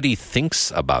somebody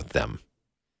thinks about them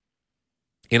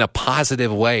in a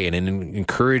positive way, in an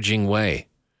encouraging way.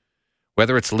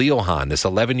 Whether it's Leohan, this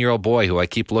 11-year-old boy who I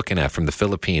keep looking at from the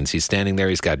Philippines. He's standing there.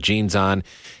 He's got jeans on.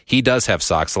 He does have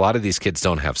socks. A lot of these kids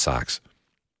don't have socks.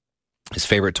 His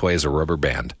favorite toy is a rubber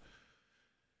band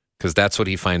because that's what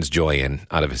he finds joy in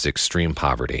out of his extreme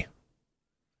poverty.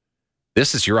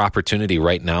 This is your opportunity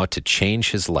right now to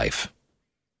change his life.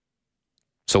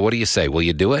 So what do you say? Will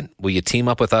you do it? Will you team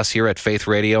up with us here at Faith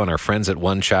Radio and our friends at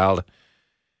One Child?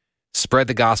 Spread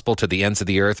the gospel to the ends of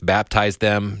the earth, baptize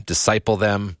them, disciple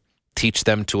them, teach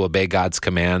them to obey God's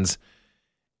commands,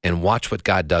 and watch what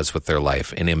God does with their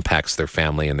life and impacts their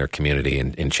family and their community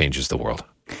and changes the world.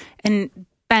 And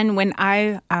Ben, when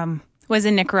I was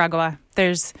in Nicaragua,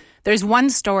 there's one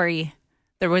story,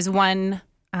 there was one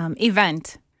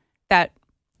event that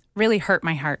really hurt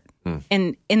my heart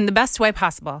in the best way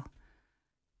possible.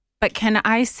 But can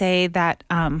I say that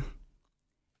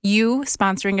you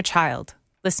sponsoring a child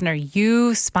listener,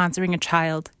 you sponsoring a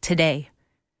child today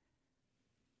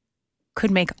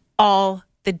could make all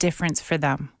the difference for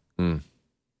them.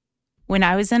 When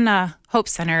I was in a Hope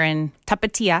Center in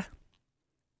Tapatía,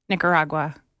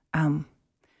 Nicaragua,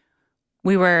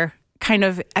 we were kind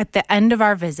of at the end of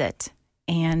our visit,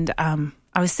 and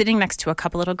I was sitting next to a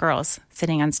couple little girls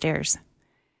sitting on stairs.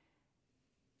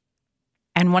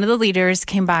 And one of the leaders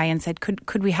came by and said,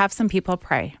 could we have some people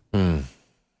pray? I,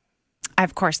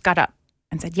 of course, got up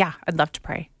and said, yeah, I'd love to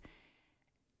pray.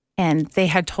 And they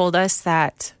had told us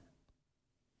that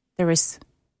there was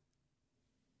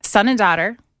a son and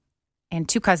daughter and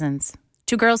 2 cousins,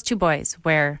 2 girls, 2 boys,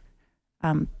 where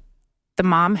the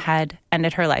mom had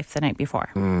ended her life the night before.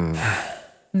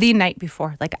 The night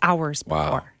before, like hours before.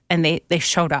 Wow. And they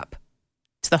showed up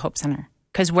to the Hope Center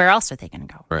because where else are they going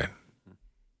to go? Right.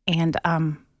 And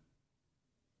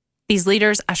these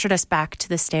leaders ushered us back to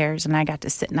the stairs, and I got to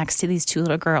sit next to these 2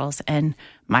 little girls, and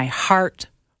my heart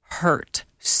hurt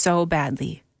so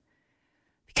badly.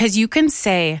 Because you can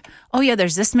say, oh, yeah,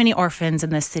 there's this many orphans in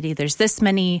this city. There's this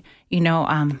many,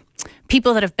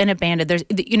 people that have been abandoned. There's,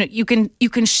 you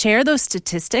can share those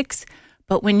statistics,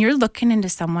 but when you're looking into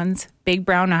someone's big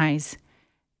brown eyes,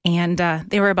 and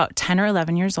they were about 10 or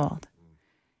 11 years old,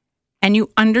 and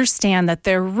you understand that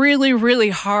their really, really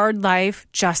hard life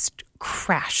just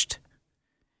crashed.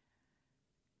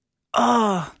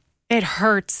 Oh, it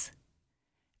hurts.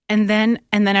 And then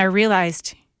I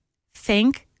realized,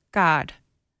 thank God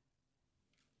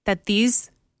that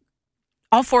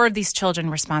all 4 of these children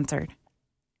were sponsored.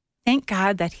 Thank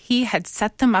God that he had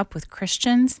set them up with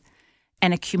Christians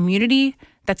and a community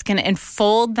that's going to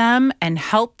enfold them and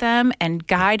help them and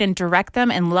guide and direct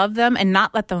them and love them and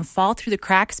not let them fall through the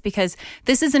cracks, because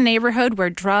this is a neighborhood where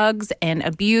drugs and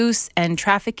abuse and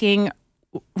trafficking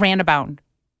ran abound.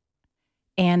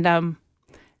 And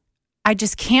I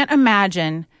just can't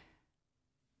imagine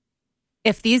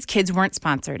if these kids weren't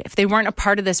sponsored, if they weren't a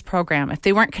part of this program, if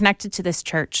they weren't connected to this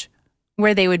church,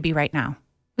 where they would be right now.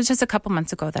 It was just a couple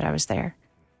months ago that I was there.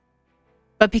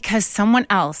 But because someone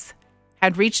else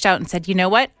had reached out and said, you know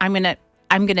what, I'm gonna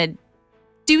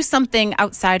do something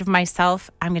outside of myself.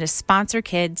 I'm gonna sponsor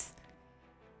kids.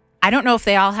 I don't know if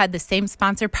they all had the same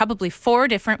sponsor. Probably 4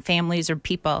 different families or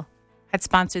people had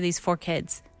sponsored these 4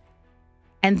 kids.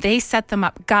 And they set them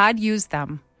up. God used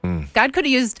them. God could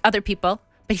have used other people,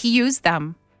 but he used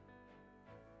them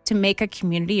to make a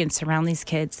community and surround these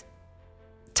kids.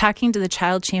 Talking to the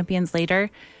child champions later,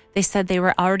 they said they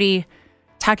were already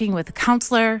talking with a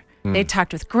counselor. They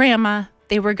talked with grandma.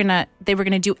 They were gonna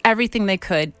do everything they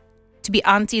could to be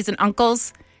aunties and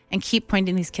uncles and keep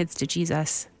pointing these kids to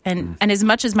Jesus. And as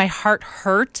much as my heart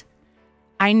hurt,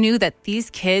 I knew that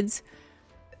these kids,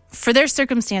 for their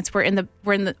circumstance, were in the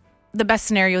best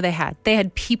scenario they had. They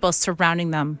had people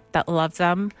surrounding them that loved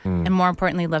them and, more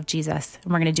importantly, loved Jesus.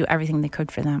 And we're going to do everything they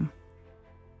could for them.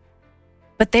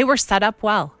 But they were set up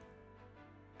well.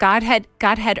 God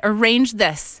had arranged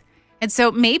this. And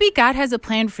so maybe God has a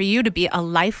plan for you to be a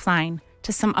lifeline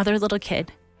to some other little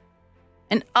kid.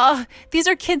 And these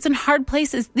are kids in hard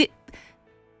places.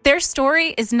 Their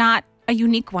story is not a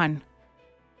unique one.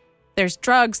 There's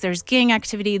drugs, there's gang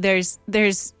activity, there's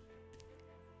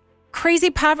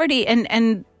crazy poverty,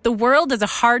 and the world is a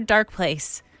hard, dark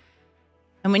place.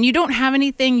 And when you don't have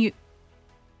anything,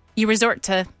 you resort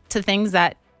to things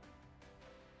that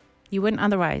you wouldn't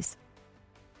otherwise.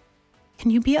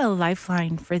 Can you be a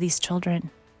lifeline for these children?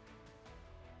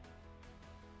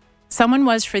 Someone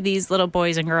was for these little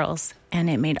boys and girls, and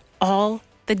it made all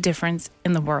the difference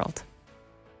in the world.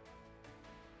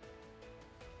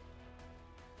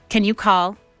 Can you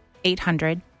call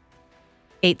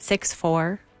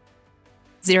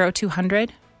 800-864-0200?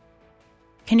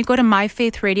 Can you go to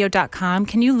myfaithradio.com?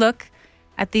 Can you look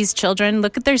at these children,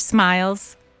 look at their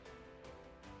smiles?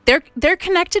 They're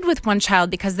connected with one child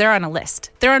because they're on a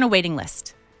list. They're on a waiting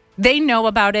list. They know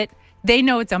about it. They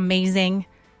know it's amazing.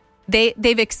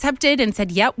 They've accepted and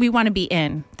said, yep, we want to be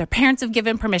in. Their parents have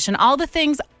given permission. All the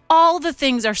things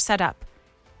are set up.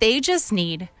 They just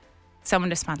need someone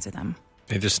to sponsor them.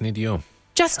 They just need you.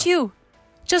 Just you.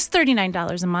 Just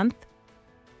 $39 a month.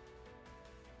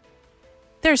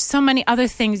 There's so many other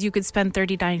things you could spend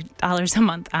 $39 a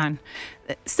month on.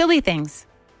 Silly things.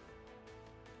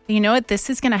 But you know what? This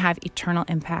is going to have eternal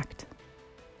impact.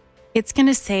 It's going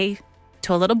to say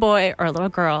to a little boy or a little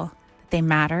girl that they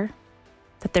matter,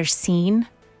 that they're seen.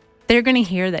 They're going to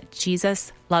hear that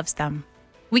Jesus loves them.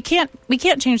 We can't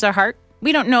change their heart.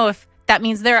 We don't know if that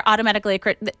means they're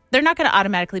not going to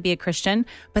automatically be a Christian,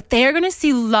 but they are going to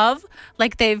see love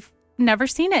like they've never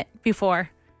seen it before.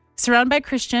 Surrounded by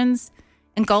Christians,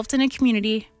 engulfed in a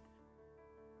community.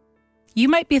 You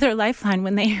might be their lifeline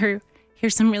when they hear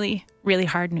some really, really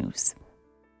hard news.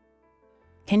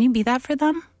 Can you be that for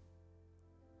them?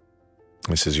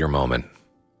 This is your moment.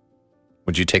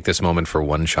 Would you take this moment for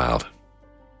one child?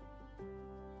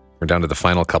 We're down to the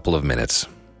final couple of minutes.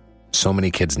 So many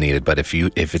kids need it, but if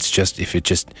it's just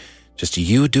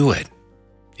you do it.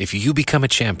 If you become a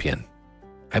champion,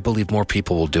 I believe more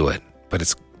people will do it, but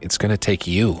it's going to take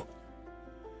you.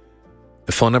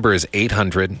 The phone number is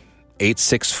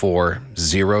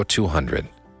 800-864-0200.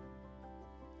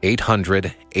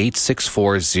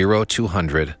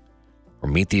 800-864-0200, or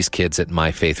meet these kids at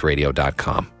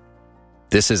myfaithradio.com.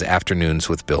 This is Afternoons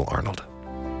with Bill Arnold.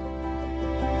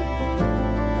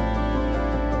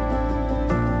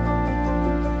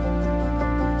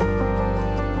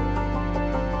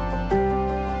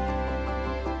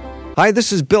 Hi,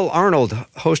 this is Bill Arnold,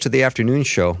 host of the Afternoon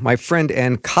Show. My friend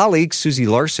and colleague, Susie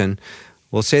Larson,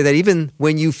 will say that even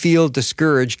when you feel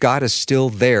discouraged, God is still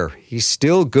there. He's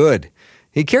still good.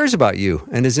 He cares about you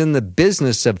and is in the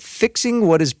business of fixing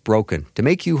what is broken to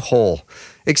make you whole.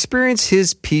 Experience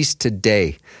His peace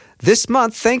today. This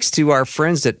month, thanks to our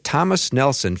friends at Thomas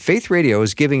Nelson, Faith Radio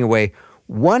is giving away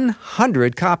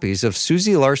 100 copies of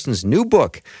Susie Larson's new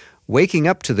book, Waking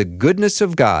Up to the Goodness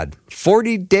of God,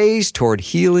 40 Days Toward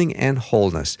Healing and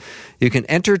Wholeness. You can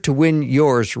enter to win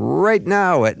yours right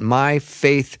now at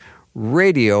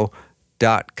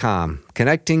myfaithradio.com.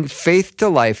 Connecting faith to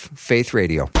life, Faith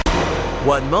Radio.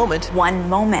 One moment. One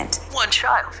moment. One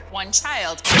child. One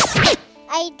child.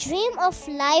 I dream of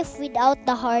life without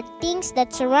the hard things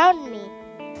that surround me.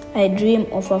 I dream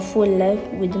of a full life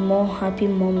with more happy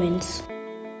moments.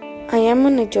 I am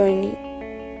on a journey,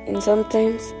 and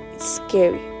sometimes it's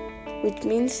scary, which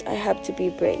means I have to be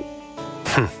brave.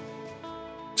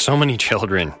 So many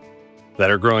children that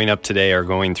are growing up today are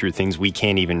going through things we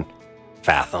can't even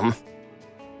fathom.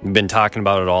 We've been talking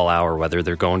about it all hour, whether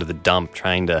they're going to the dump,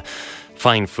 trying to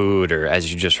find food, or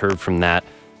as you just heard from that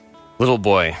little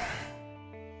boy,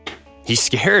 he's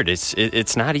scared.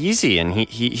 It's not easy, and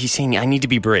he's saying, I need to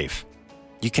be brave.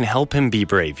 You can help him be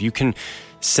brave. You can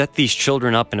set these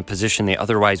children up in a position they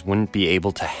otherwise wouldn't be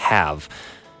able to have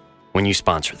when you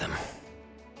sponsor them.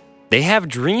 They have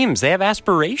dreams. They have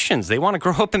aspirations. They want to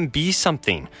grow up and be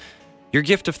something. Your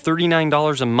gift of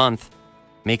 $39 a month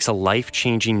makes a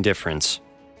life-changing difference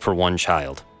for one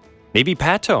child. Maybe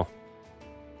Pato.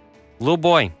 Little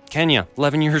boy, Kenya,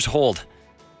 11 years old.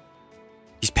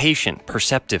 He's patient,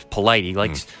 perceptive, polite. He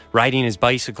likes riding his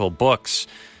bicycle, books.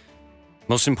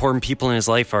 Most important people in his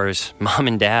life are his mom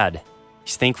and dad.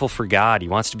 He's thankful for God. He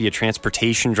wants to be a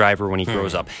transportation driver when he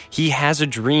grows up. He has a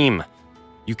dream.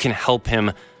 You can help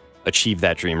him achieve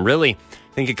that dream. Really,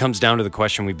 I think it comes down to the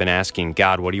question we've been asking.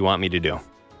 God, what do you want me to do?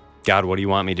 God, what do you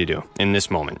want me to do in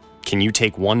this moment? Can you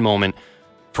take one moment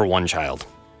for one child?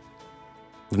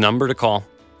 The number to call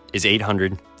is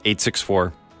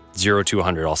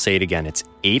 800-864-0200. I'll say it again. It's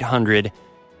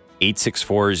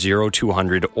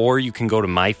 800-864-0200. Or you can go to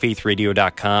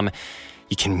myfaithradio.com.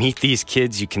 You can meet these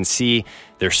kids. You can see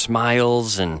their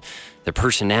smiles and their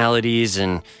personalities.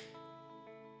 And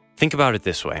think about it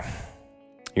this way.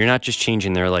 You're not just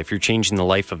changing their life. You're changing the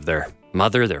life of their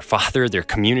mother, their father, their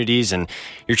communities, and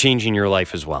you're changing your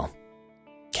life as well.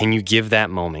 Can you give that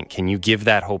moment? Can you give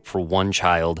that hope for one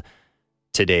child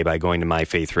today by going to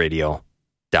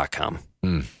myfaithradio.com?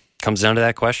 Comes down to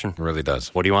that question. It really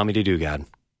does. What do you want me to do, God?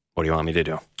 What do you want me to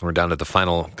do? We're down to the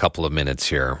final couple of minutes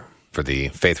here for the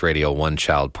Faith Radio One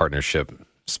Child Partnership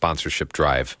Sponsorship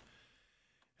Drive.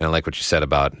 And I like what you said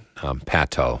about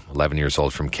Pato, 11 years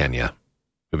old from Kenya.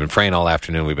 We've been praying all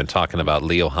afternoon. We've been talking about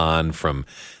Leo Han from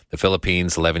the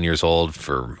Philippines, 11 years old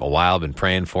for a while. Been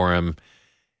praying for him.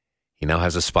 He now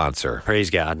has a sponsor. Praise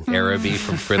God. Araby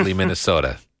from Fridley,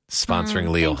 Minnesota,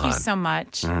 sponsoring Leo Han. Thank you so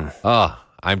much. Oh,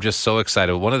 I'm just so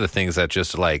excited. One of the things that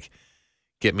just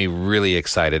get me really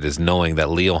excited is knowing that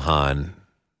Leo Han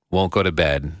won't go to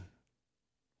bed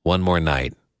one more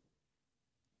night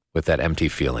with that empty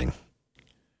feeling.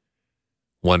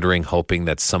 Wondering, hoping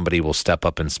that somebody will step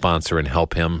up and sponsor and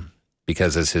help him,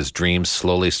 because as his dreams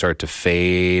slowly start to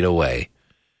fade away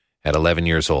at 11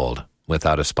 years old,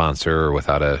 without a sponsor or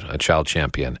without a child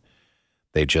champion,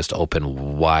 they just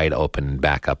open wide open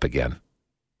back up again.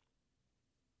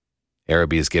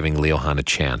 Araby is giving Leo Han a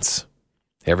chance.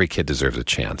 Every kid deserves a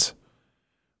chance.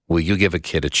 Will you give a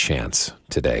kid a chance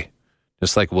today?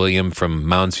 Just like William from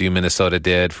Mounds View, Minnesota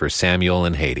did for Samuel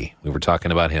and Haiti. We were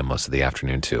talking about him most of the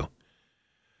afternoon too.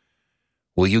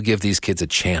 Will you give these kids a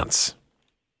chance?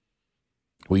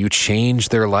 Will you change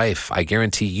their life? I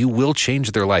guarantee you will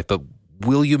change their life, but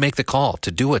will you make the call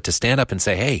to do it, to stand up and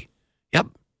say, hey, yep,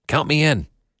 count me in.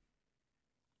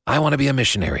 I want to be a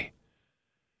missionary.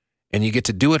 And you get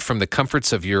to do it from the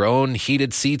comforts of your own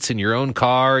heated seats in your own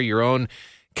car, your own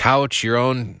couch, your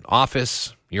own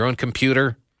office, your own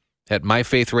computer at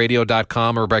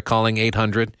myfaithradio.com or by calling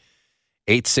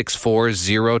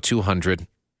 800-864-0200.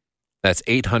 That's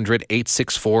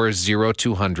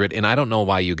 800-864-0200. And I don't know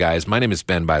why you guys, my name is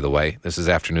Ben, by the way. This is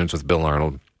Afternoons with Bill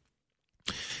Arnold,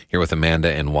 here with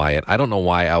Amanda and Wyatt. I don't know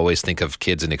why I always think of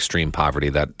kids in extreme poverty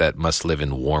that must live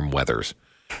in warm weathers.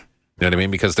 You know what I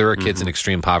mean? Because there are kids in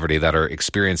extreme poverty that are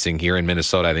experiencing here in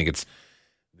Minnesota. I think it's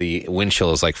the wind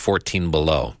chill is like 14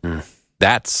 below.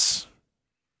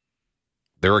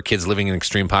 There are kids living in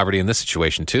extreme poverty in this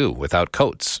situation too, without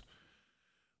coats,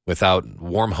 without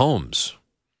warm homes.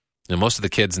 And most of the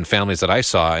kids and families that I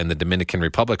saw in the Dominican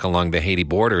Republic along the Haiti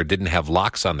border didn't have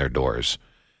locks on their doors.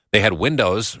 They had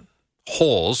windows,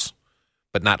 holes,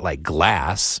 but not like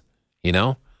glass, you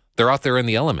know? They're out there in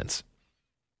the elements.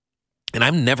 And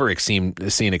I've never seen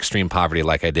extreme poverty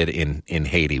like I did in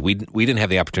Haiti. We didn't have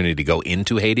the opportunity to go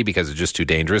into Haiti because it's just too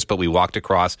dangerous, but we walked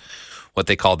across what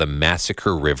they call the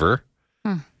Massacre River,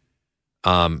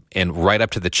 and right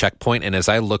up to the checkpoint. And as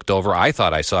I looked over, I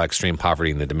thought I saw extreme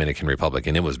poverty in the Dominican Republic,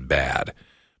 and it was bad.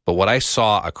 But what I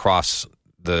saw across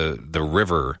the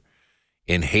river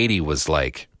in Haiti was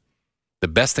like the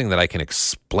best thing that I can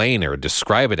explain or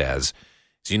describe it as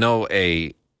is,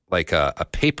 a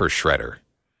paper shredder.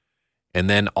 And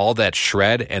then all that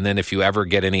shred, and then if you ever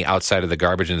get any outside of the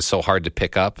garbage and it's so hard to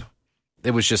pick up,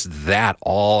 it was just that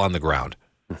all on the ground.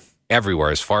 Everywhere,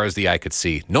 as far as the eye could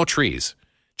see. No trees,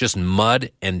 just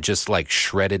mud and just like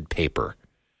shredded paper.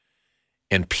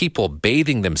 And people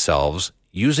bathing themselves,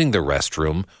 using the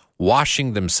restroom,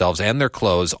 washing themselves and their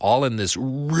clothes, all in this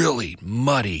really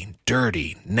muddy,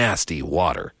 dirty, nasty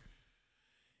water.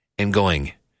 And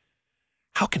going,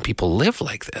 how can people live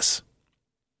like this?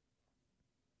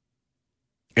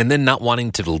 And then not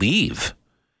wanting to leave.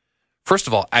 First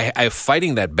of all, I'm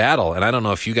fighting that battle, and I don't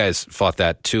know if you guys fought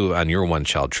that too on your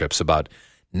one-child trips, about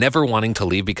never wanting to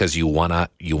leave because you wanna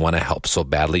help so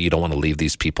badly. You don't want to leave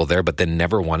these people there, but then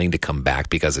never wanting to come back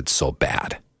because it's so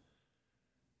bad.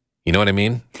 You know what I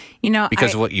mean?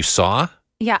 Because of what you saw?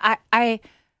 Yeah, I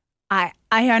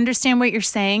understand what you're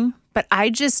saying, but I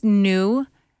just knew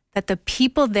that the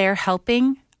people they're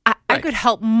helping, I could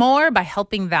help more by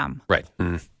helping them. Right.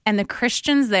 Mm. And the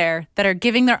Christians there that are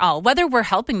giving their all, whether we're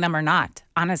helping them or not,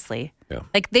 honestly. Yeah.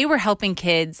 Like they were helping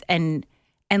kids and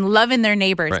loving their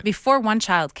neighbors before one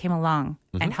child came along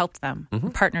and helped them,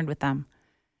 and partnered with them.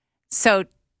 So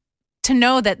to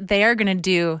know that they are going to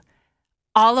do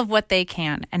all of what they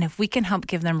can, and if we can help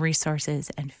give them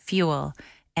resources and fuel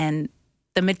and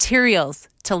the materials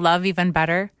to love even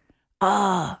better,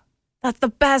 that's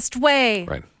the best way.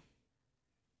 Right.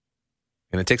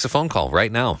 And it takes a phone call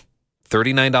right now.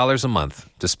 $39 a month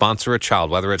to sponsor a child,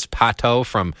 whether it's Pato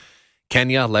from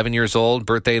Kenya, 11 years old,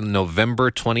 birthday November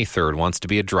 23rd, wants to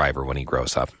be a driver when he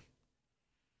grows up.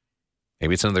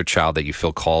 Maybe it's another child that you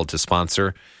feel called to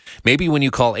sponsor. Maybe when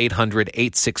you call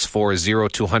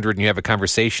 800-864-0200 and you have a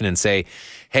conversation and say,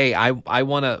 hey, I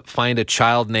want to find a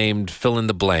child named fill in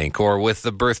the blank, or with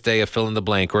the birthday of fill in the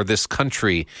blank, or this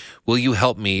country, will you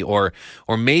help me? Or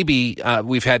maybe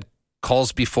we've had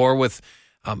calls before with,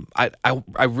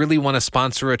 I really want to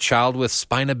sponsor a child with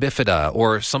spina bifida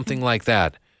or something like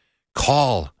that.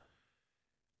 Call.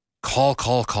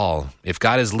 If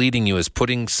God is leading you, is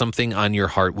putting something on your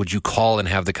heart, would you call and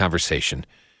have the conversation?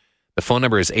 The phone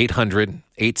number is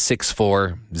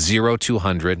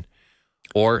 800-864-0200.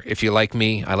 Or if you like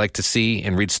me, I like to see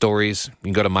and read stories, you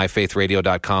can go to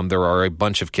myfaithradio.com. There are a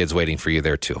bunch of kids waiting for you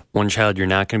there too. One child you're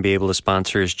not going to be able to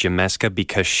sponsor is Jameska,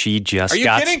 because she just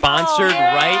got sponsored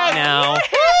right now.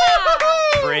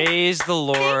 Praise the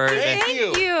Lord. Thank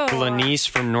you. Lanice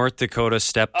from North Dakota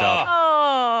stepped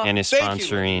up and is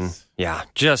sponsoring. I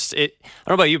don't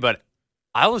know about you, but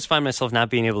I always find myself not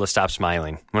being able to stop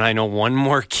smiling when I know one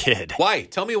more kid. Why?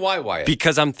 Tell me why, Wyatt.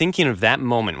 Because I'm thinking of that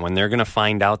moment when they're going to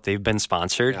find out they've been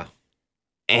sponsored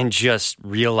and just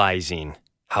realizing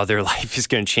how their life is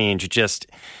going to change.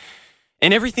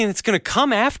 And everything that's going to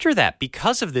come after that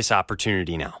because of this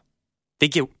opportunity now. They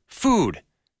get food,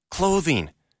 clothing,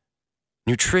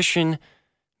 nutrition,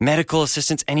 medical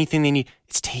assistance, anything they need.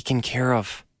 It's taken care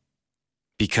of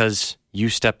because you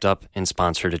stepped up and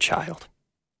sponsored a child.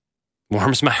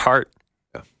 Warms my heart.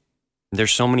 Yeah.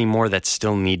 There's so many more that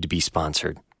still need to be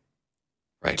sponsored.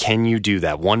 Right. Can you do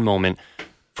that one moment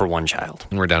for one child?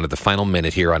 And we're down to the final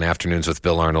minute here on Afternoons with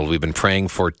Bill Arnold. We've been praying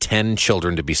for 10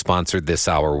 children to be sponsored this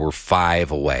hour. We're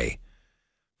 5 away.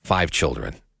 5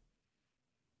 children.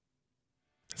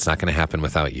 It's not going to happen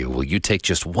without you. Will you take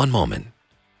just one moment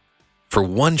for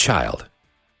one child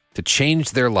to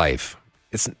change their life?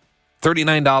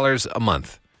 $39 a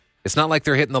month. It's not like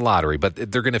they're hitting the lottery, but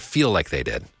they're going to feel like they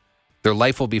did. Their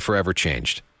life will be forever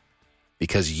changed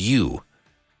because you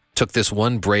took this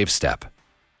one brave step.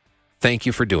 Thank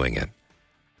you for doing it.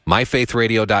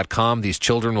 MyFaithRadio.com. These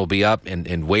children will be up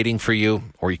and waiting for you,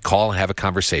 or you call and have a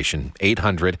conversation.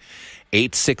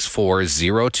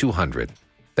 800-864-0200.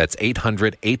 That's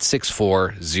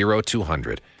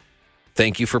 800-864-0200.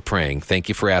 Thank you for praying. Thank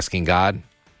you for asking God,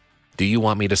 do you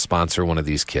want me to sponsor one of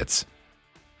these kids?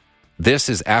 This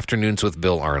is Afternoons with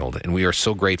Bill Arnold, and we are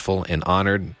so grateful and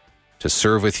honored to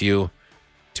serve with you,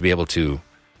 to be able to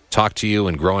talk to you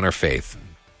and grow in our faith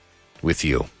with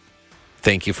you.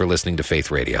 Thank you for listening to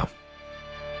Faith Radio.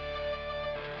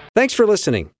 Thanks for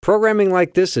listening. Programming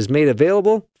like this is made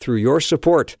available through your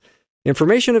support.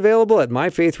 Information available at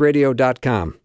myfaithradio.com.